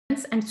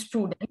and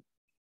students.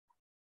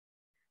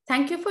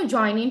 Thank you for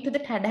joining to the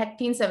TADHack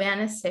Teens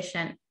Awareness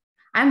Session.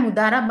 I'm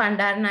Mudara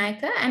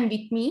Bandarnayaka and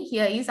with me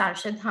here is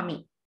Arshad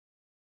Hami.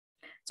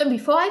 So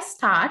before I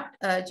start,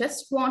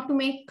 just want to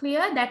make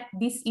clear that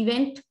this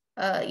event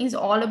is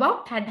all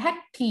about TADHack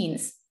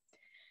Teens.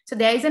 So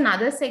there is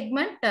another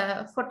segment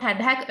for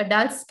TADHack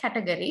Adults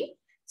category.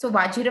 So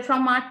Vajira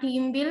from our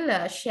team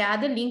will share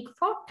the link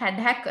for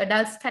TADHack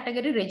Adults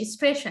category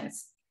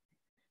registrations.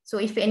 So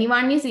if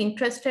anyone is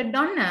interested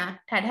on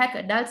TADHack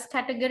Adults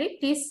category,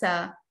 please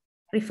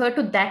refer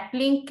to that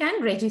link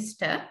and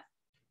register.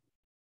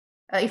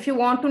 If you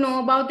want to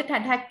know about the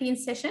TADHack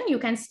Teens session, you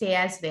can stay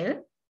as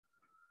well.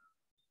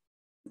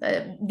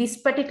 This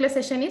particular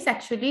session is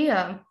actually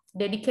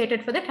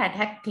dedicated for the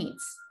TADHack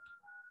Teens.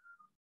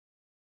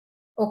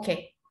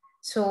 Okay,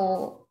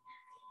 so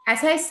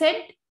as I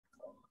said,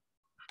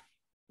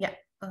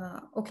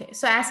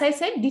 so as I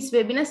said, this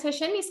webinar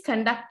session is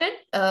conducted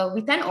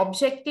with an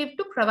objective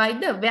to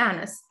provide the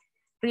awareness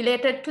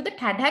related to the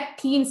TADHack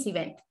Teens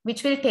event,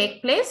 which will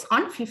take place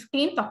on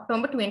 15th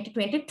October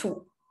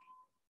 2022.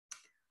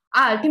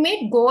 Our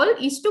ultimate goal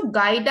is to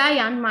guide our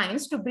young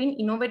minds to bring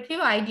innovative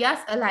ideas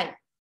alive,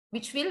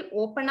 which will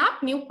open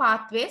up new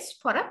pathways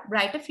for a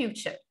brighter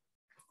future.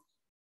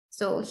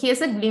 So here's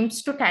a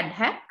glimpse to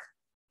TADHack.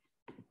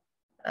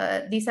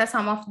 These are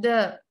some of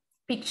the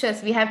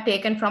pictures we have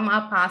taken from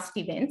our past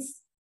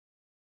events.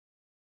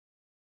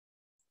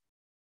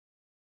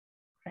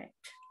 Right.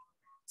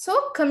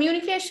 So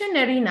communication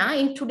arena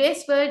in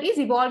today's world is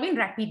evolving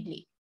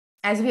rapidly,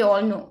 as we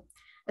all know.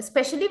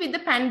 Especially with the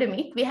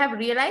pandemic, we have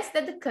realized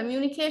that the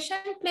communication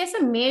plays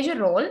a major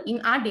role in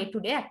our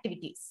day-to-day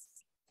activities.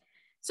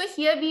 So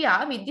here we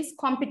are with this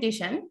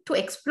competition to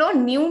explore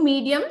new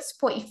mediums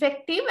for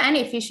effective and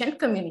efficient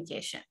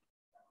communication.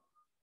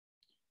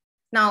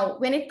 Now,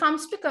 when it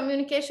comes to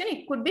communication,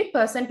 it could be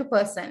person to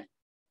person,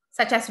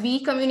 such as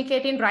we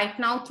communicating right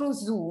now through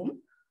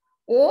Zoom,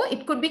 or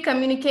it could be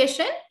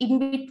communication in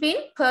between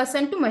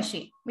person to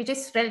machine, which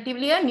is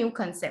relatively a new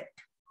concept.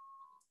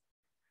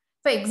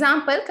 For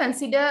example,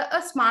 consider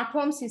a smart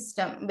home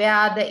system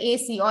where the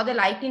AC or the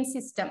lighting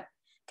system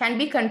can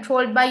be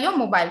controlled by your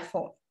mobile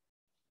phone.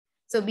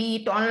 So be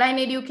it online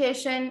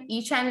education,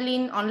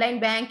 e-channeling, online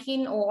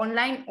banking, or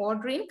online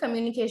ordering,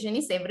 communication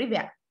is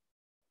everywhere.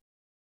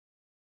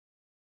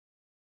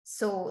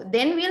 So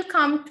then we'll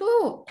come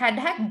to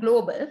TADHack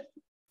Global.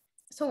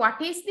 So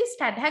what is this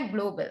TADHack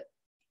Global?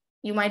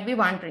 You might be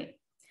wondering.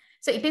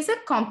 So it is a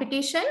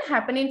competition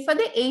happening for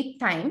the 8th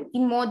time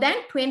in more than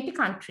 20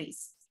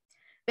 countries,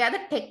 where the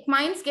tech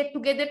minds get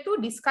together to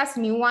discuss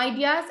new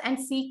ideas and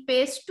seek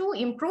ways to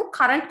improve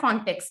current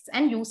contexts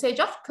and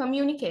usage of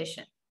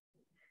communication.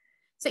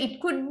 So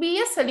it could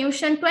be a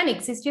solution to an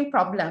existing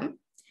problem,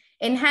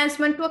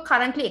 enhancement to a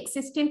currently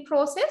existing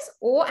process,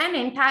 or an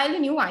entirely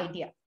new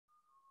idea.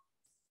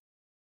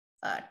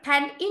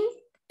 TAD in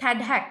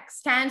TADHack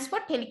stands for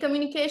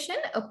Telecommunication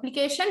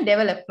Application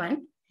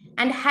Development,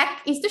 and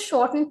hack is the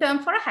shortened term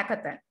for a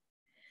hackathon.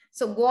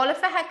 So goal of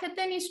a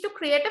hackathon is to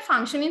create a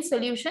functioning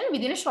solution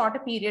within a shorter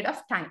period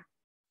of time.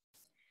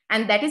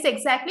 And that is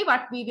exactly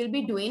what we will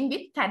be doing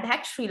with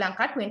TADHack Sri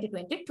Lanka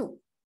 2022.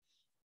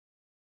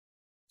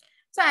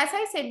 So as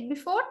I said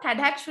before,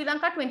 TADHack Sri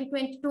Lanka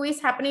 2022 is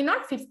happening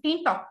on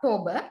 15th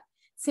October,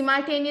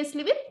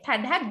 simultaneously with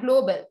TADHack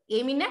Global,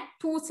 aiming at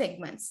 2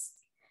 segments.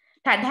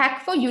 TADHack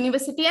for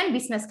university and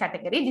business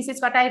category. This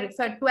is what I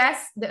referred to as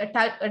the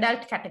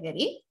adult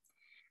category.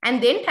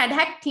 And then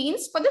TADHack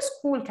Teens for the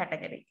school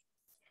category.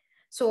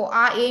 So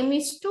our aim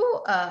is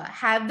to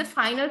have the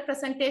final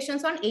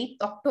presentations on 8th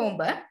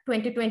October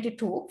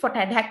 2022 for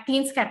TADHack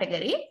Teens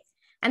category.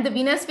 And the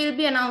winners will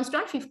be announced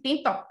on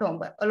 15th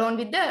October, along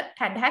with the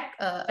TADHack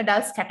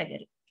Adults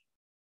category.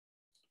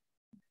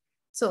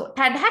 So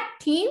TADHack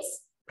Teens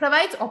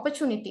provides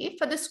opportunity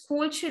for the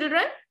school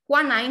children who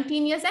are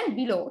 19 years and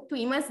below to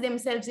immerse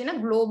themselves in a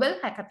global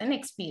hackathon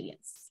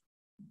experience.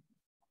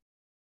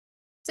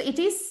 So it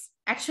is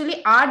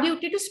actually our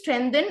duty to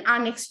strengthen our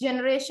next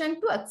generation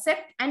to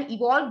accept and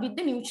evolve with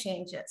the new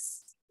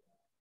changes.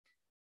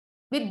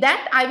 With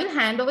that, I will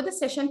hand over the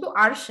session to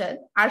Arshad.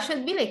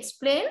 Arshad will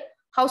explain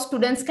how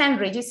students can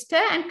register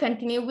and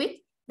continue with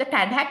the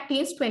TADHack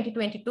Teens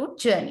 2022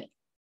 journey.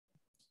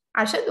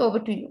 Arshad, over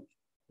to you.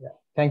 Yeah.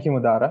 Thank you,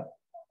 Mudara.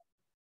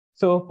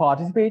 So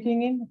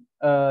participating in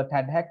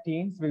TADHack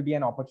Teens will be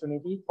an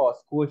opportunity for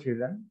school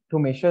children to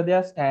measure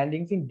their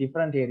standings in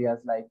different areas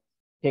like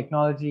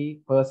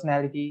technology,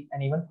 personality,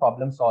 and even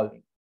problem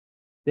solving.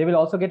 They will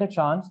also get a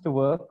chance to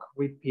work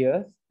with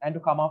peers and to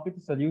come up with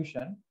a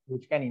solution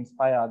which can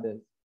inspire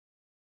others.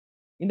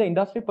 In the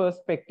industry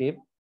perspective,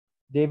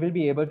 they will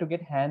be able to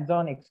get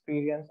hands-on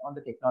experience on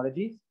the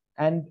technologies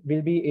and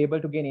will be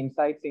able to gain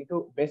insights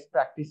into best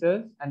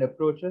practices and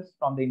approaches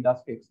from the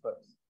industry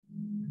experts.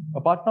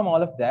 Apart from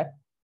all of that,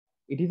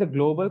 it is a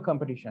global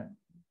competition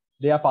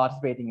they are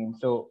participating in,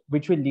 so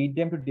which will lead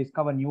them to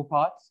discover new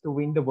paths to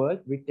win the world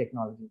with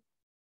technology.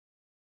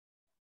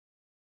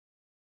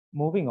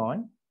 Moving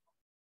on.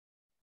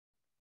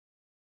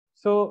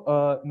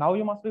 So now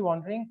you must be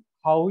wondering,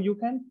 how you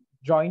can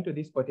join to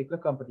this particular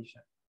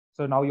competition.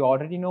 So now you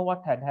already know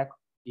what TADHack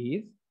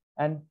is,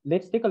 and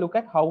let's take a look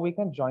at how we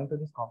can join to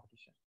this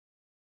competition.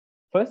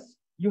 First,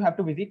 you have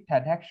to visit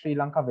TADHack Sri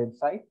Lanka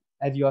website,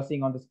 as you are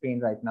seeing on the screen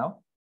right now.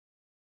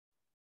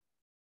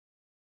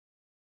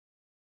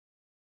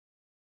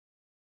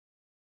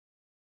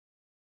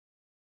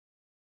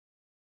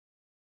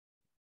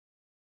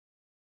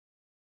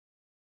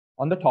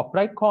 On the top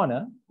right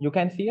corner, you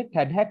can see a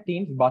TADHack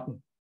Teams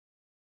button.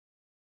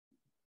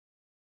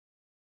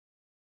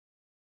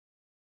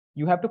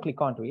 You have to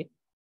click onto it,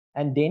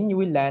 and then you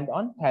will land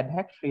on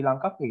TADHack Sri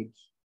Lanka page.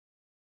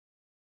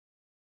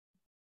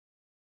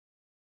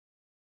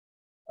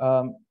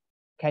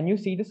 Can you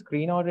see the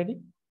screen already?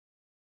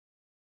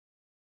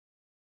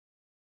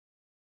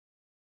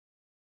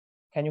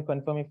 Can you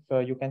confirm if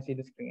you can see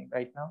the screen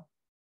right now?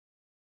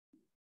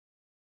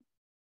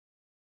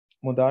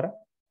 Mudara?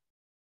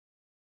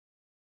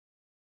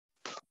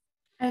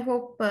 I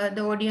hope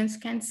the audience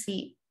can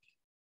see.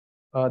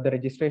 The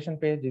registration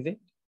page, is it?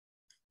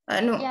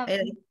 No,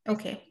 Yeah.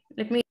 okay.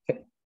 Let me.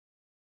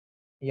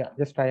 Yeah,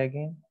 just try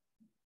again.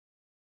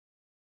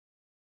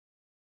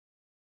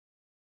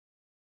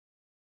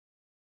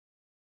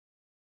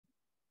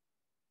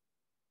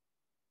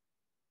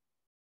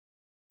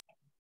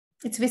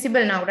 It's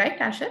visible now, right,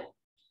 Asha?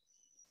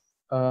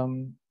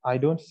 I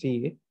don't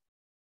see it.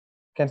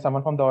 Can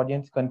someone from the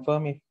audience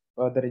confirm if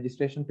the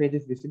registration page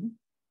is visible?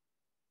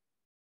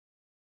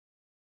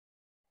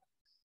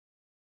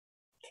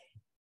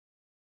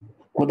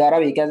 Mudara,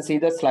 we can see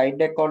the slide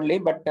deck only,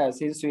 but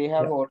since we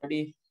have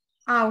already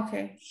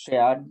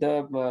shared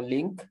the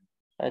link,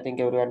 I think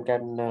everyone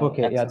can.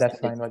 Okay, yeah, that's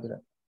fine, Vajra.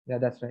 Yeah,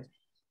 that's right.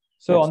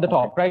 So on the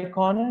top right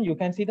corner, you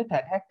can see the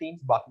TADHack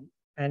Teams button,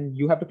 and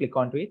you have to click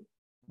onto it.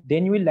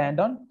 Then you will land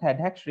on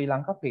TADHack Sri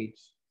Lanka page.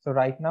 So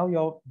right now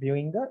you're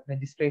viewing the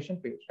registration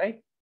page,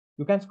 right?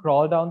 You can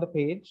scroll down the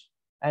page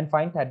and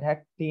find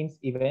TADHack Teams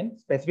event.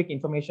 Specific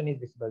information is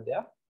visible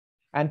there.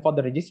 And for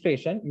the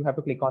registration, you have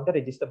to click on the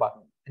register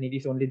button. And it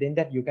is only then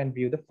that you can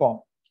view the form,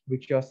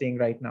 which you're seeing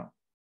right now.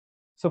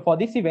 So for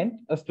this event,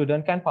 a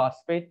student can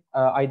participate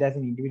either as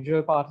an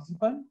individual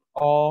participant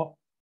or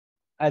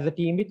as a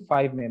team with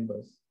 5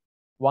 members.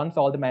 Once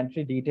all the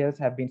mandatory details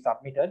have been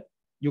submitted,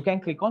 you can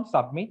click on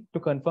submit to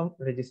confirm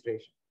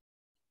registration.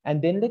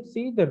 And then let's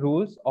see the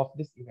rules of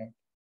this event.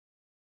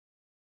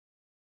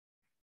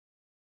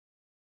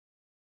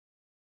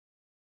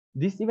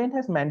 This event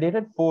has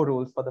mandated 4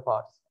 rules for the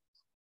participants.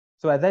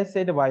 So as I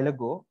said a while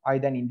ago,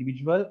 either an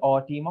individual or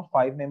a team of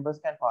 5 members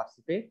can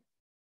participate.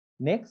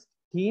 Next,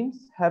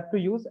 teams have to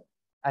use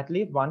at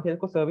least one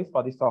telco service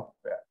for the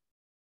software.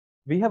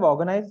 We have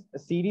organized a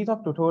series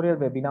of tutorial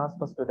webinars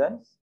for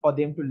students for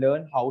them to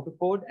learn how to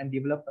code and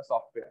develop a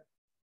software.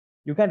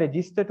 You can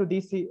register to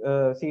this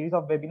series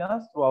of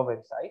webinars through our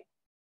website.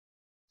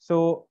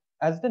 So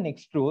as the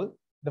next rule,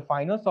 the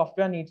final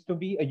software needs to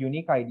be a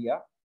unique idea,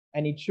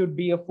 and it should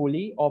be a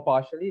fully or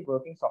partially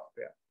working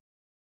software.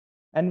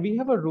 And we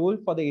have a rule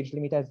for the age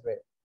limit as well.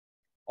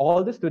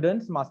 All the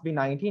students must be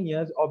 19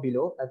 years or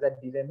below as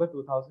at December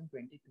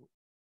 2022.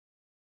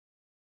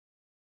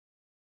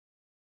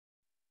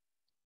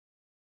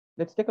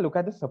 Let's take a look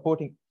at the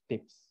supporting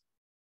tips.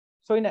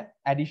 So in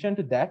addition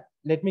to that,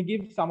 let me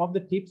give some of the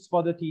tips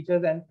for the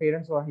teachers and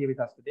parents who are here with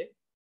us today.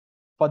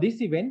 For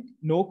this event,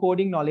 no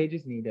coding knowledge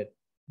is needed.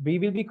 We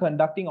will be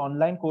conducting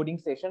online coding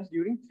sessions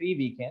during 3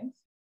 weekends.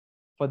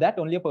 For that,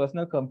 only a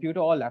personal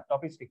computer or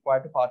laptop is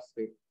required to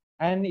participate.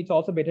 And it's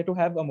also better to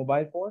have a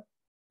mobile phone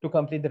to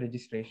complete the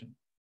registration.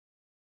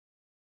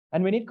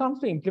 And when it comes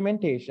to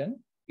implementation,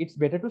 it's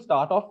better to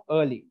start off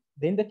early.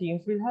 Then the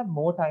teams will have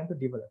more time to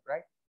develop,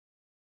 right?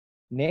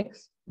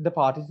 Next, the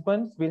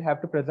participants will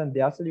have to present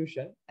their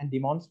solution and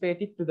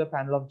demonstrate it to the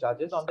panel of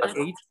judges on the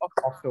 8th of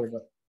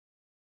October.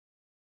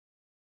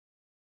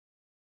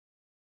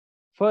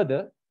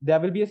 Further, there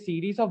will be a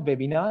series of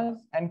webinars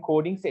and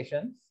coding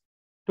sessions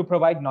to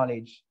provide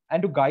knowledge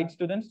and to guide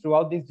students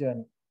throughout this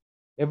journey.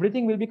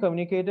 Everything will be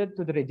communicated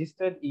to the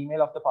registered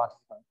email of the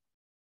participant.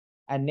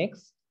 And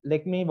next,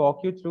 let me walk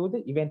you through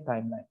the event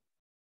timeline.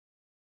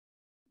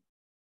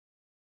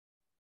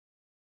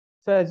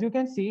 So as you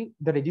can see,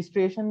 the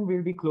registration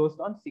will be closed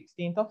on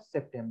 16th of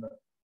September.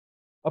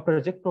 A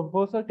project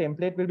proposal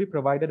template will be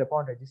provided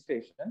upon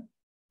registration.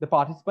 The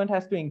participant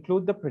has to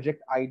include the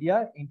project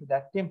idea into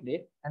that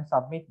template and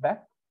submit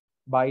back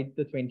by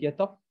the 20th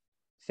of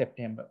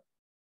September.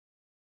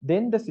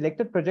 Then the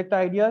selected project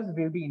ideas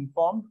will be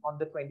informed on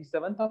the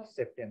 27th of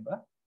September.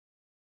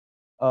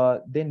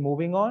 Then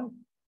moving on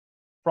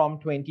from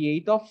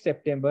 28th of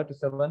September to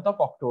 7th of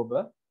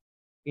October,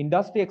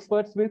 industry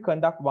experts will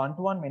conduct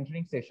one-to-one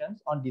mentoring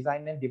sessions on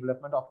design and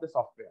development of the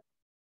software.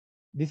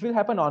 This will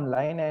happen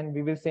online, and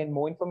we will send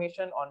more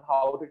information on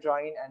how to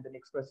join and the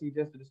next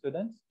procedures to the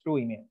students through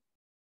email.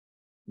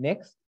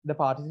 Next, the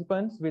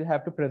participants will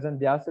have to present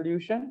their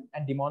solution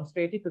and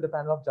demonstrate it to the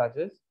panel of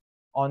judges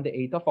on the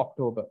 8th of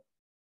October.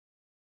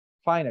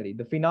 Finally,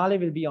 the finale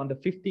will be on the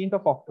 15th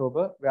of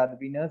October, where the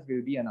winners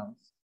will be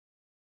announced.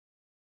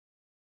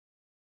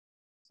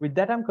 With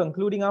that, I'm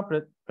concluding our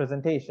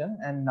presentation,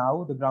 and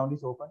now the ground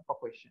is open for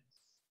questions.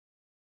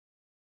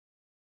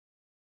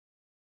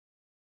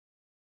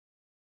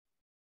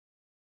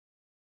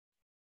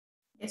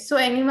 So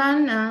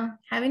anyone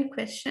having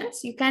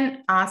questions, you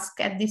can ask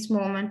at this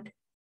moment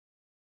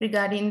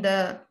regarding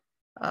the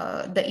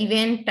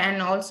event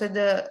and also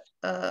the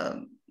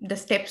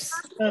steps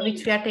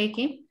which we are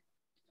taking.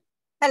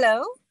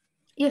 Hello.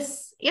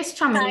 Yes,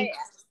 Chamini.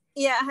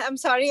 Yeah, I'm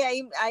sorry,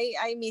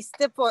 I missed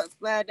the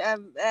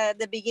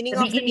beginning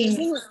of the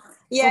meeting.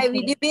 Yeah,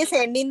 will you be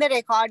sending the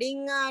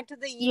recording to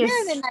the email?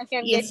 Yes. Then I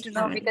can get to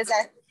know because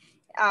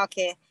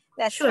okay,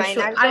 that's fine.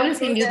 Sure. I will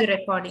send you the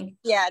recording.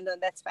 Yeah, no,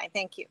 that's fine.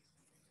 Thank you.